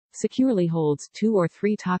Securely holds 2 or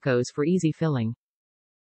 3 tacos for easy filling.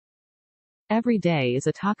 Every day is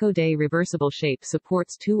a taco day. Reversible shape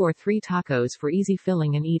supports 2 or 3 tacos for easy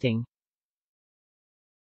filling and eating.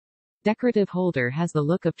 Decorative holder has the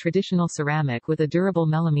look of traditional ceramic with a durable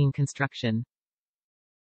melamine construction.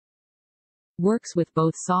 Works with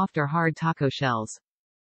both soft or hard taco shells.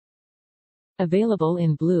 Available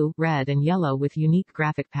in blue, red and yellow with unique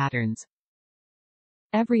graphic patterns.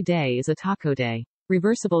 Every day is a taco day.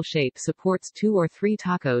 Reversible shape supports 2 or 3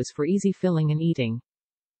 tacos for easy filling and eating.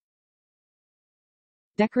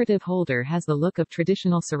 Decorative holder has the look of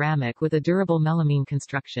traditional ceramic with a durable melamine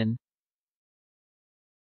construction.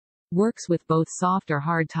 Works with both soft or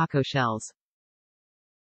hard taco shells.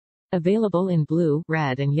 Available in blue,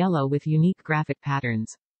 red and yellow with unique graphic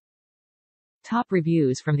patterns. Top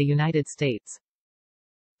reviews from the United States.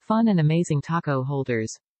 Fun and amazing taco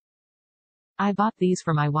holders. I bought these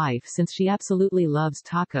for my wife since she absolutely loves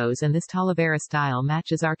tacos and this talavera style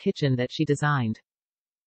matches our kitchen that she designed.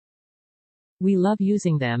 We love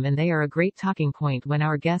using them and they are a great talking point when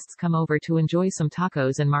our guests come over to enjoy some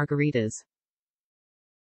tacos and margaritas.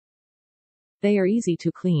 They are easy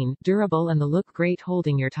to clean, durable and look great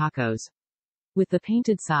holding your tacos. With the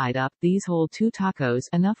painted side up, these hold 2 tacos,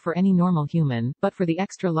 enough for any normal human, but for the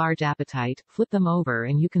extra large appetite, flip them over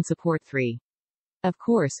and you can support 3. Of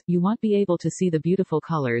course, you won't be able to see the beautiful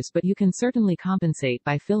colors but you can certainly compensate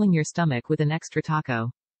by filling your stomach with an extra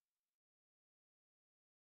taco.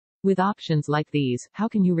 With options like these, how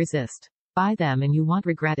can you resist? Buy them and you won't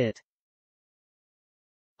regret it.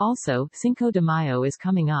 Also, Cinco de Mayo is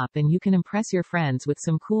coming up and you can impress your friends with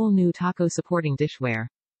some cool new taco supporting dishware.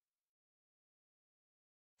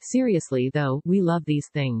 Seriously though, we love these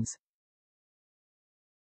things.